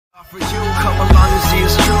For you, come along and see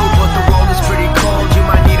it's true, but the world is pretty cold, you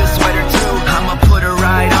might need a sweater too. I'ma put a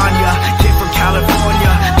ride on ya, kid from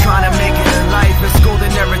California, trying to make it in life, in school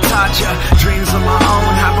they never taught ya. Dreams of my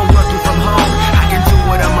own, I've been working from home, I can do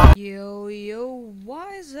what I'm on. Yo,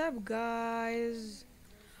 what is up guys?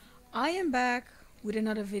 I am back with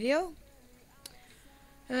another video.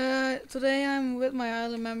 Today I'm with my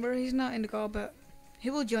island member. He's not in the call, but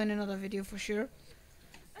he will join another video for sure.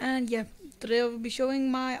 And yeah, today I will be showing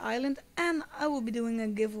my island and I will be doing a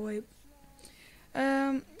giveaway.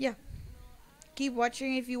 Yeah, keep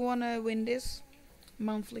watching if you wanna win this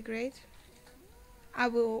monthly grade. I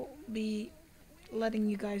will be letting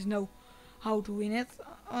you guys know how to win it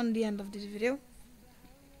on the end of this video.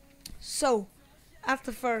 So,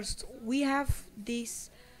 after first, we have this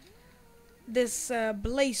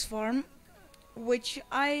blaze farm, which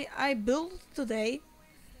I built today.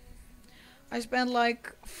 I spent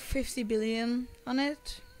like 50 billion on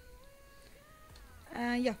it.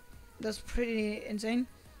 Yeah, that's pretty insane.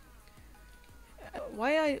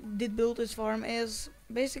 Why I did build this farm is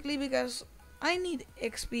basically because I need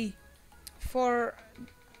XP for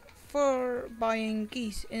buying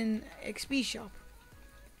keys in XP shop.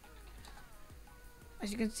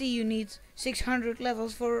 As you can see, you need 600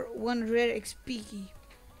 levels for one rare XP key.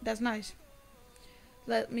 That's nice.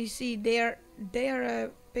 Let me see. They are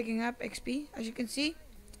picking up XP. As you can see,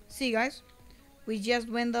 guys, we just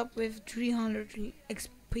went up with 300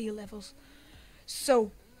 XP levels.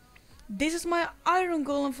 So this is my iron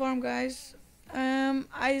golem farm, guys.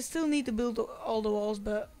 I still need to build all the walls,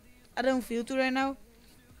 but I don't feel to right now.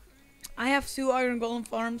 I have 2 iron golem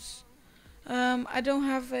farms. I don't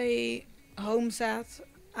have a home set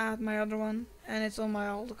at my other one, and it's on my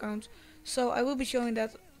old account, so I will be showing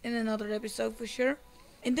that in another episode for sure.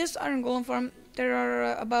 In this iron golem farm there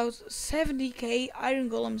are about 70k iron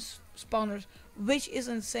golems spawners, which is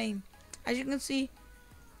insane. As you can see,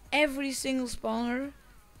 every single spawner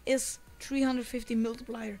is 350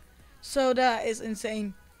 multiplier, so that is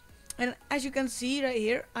insane. And as you can see right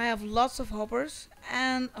here, I have lots of hoppers,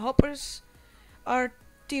 and hoppers are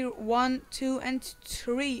tier 1, 2 and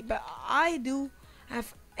 3, but I do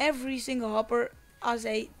have every single hopper as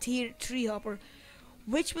a tier 3 hopper,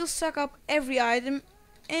 which will suck up every item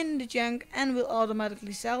in the junk and will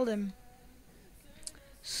automatically sell them.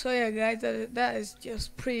 So yeah guys, that is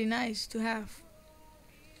just pretty nice to have.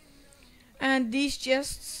 And these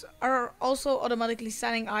chests are also automatically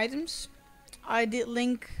selling items. I did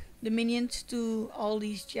link the minions to all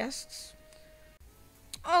these chests.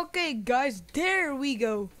 Okay guys, there we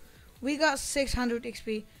go. We got 600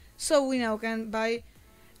 XP, so we now can buy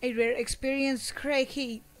a rare experience crate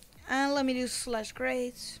key. And let me do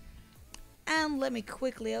 /crates, and let me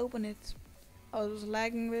quickly open it. I was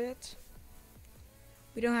lagging with it.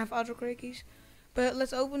 We don't have auto crate keys, but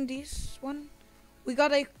let's open this one. We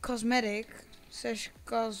got a cosmetic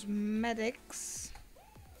 /cosmetics.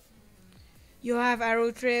 You have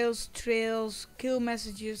arrow trails, kill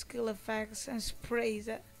messages, kill effects, and sprays.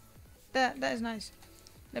 That is nice.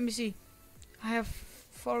 Let me see. I have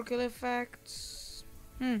 4 kill effects.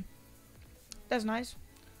 That's nice.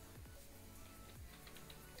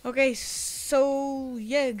 Okay, so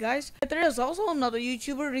yeah guys, there is also another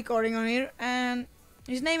YouTuber recording on here, and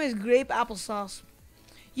his name is GrapeAppleSauce.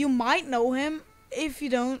 You might know him. If you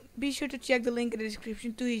don't, be sure to check the link in the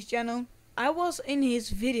description to his channel. I was in his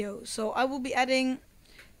video, so I will be adding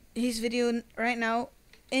his video right now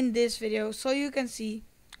in this video, so you can see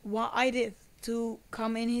what I did to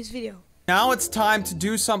come in his video. Now it's time to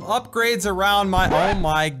do some upgrades around my— oh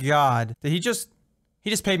my god. Did he just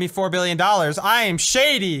paid me $4 billion. I am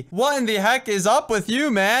shady. What in the heck is up with you,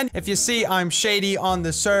 man? If you see I'm shady on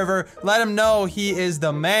the server, let him know he is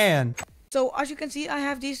the man. So as you can see, I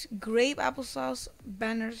have these GrapeAppleSauce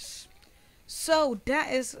banners. So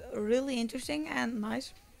that is really interesting and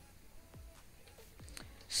nice.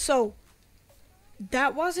 So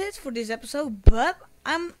that was it for this episode, but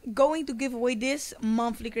I'm going to give away this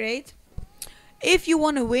monthly grade. If you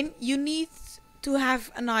want to win, you need to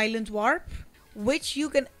have an island warp, which you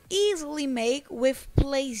can easily make with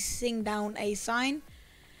placing down a sign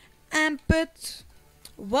and put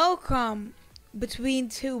welcome between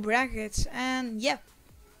 2 brackets, and yeah,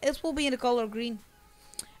 it will be in the color green.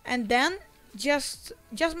 And then just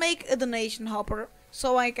make a donation hopper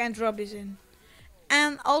so I can drop this in,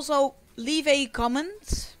 and also leave a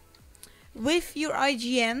comment with your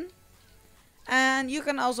IGN, and you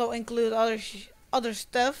can also include other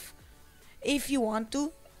stuff if you want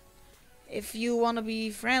to. If you want to be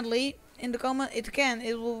friendly in the comment,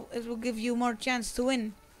 it will give you more chance to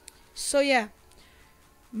win. So yeah,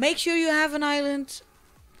 make sure you have an island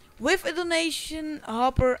with a donation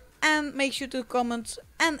hopper and make sure to comment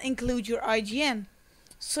and include your IGN.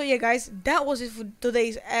 So yeah guys, that was it for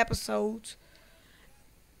today's episode.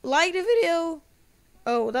 Like the video.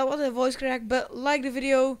 Oh, that was a voice crack, but like the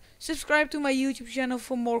video, subscribe to my YouTube channel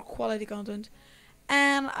for more quality content,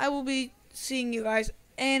 and I will be seeing you guys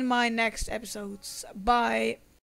in my next episodes. Bye.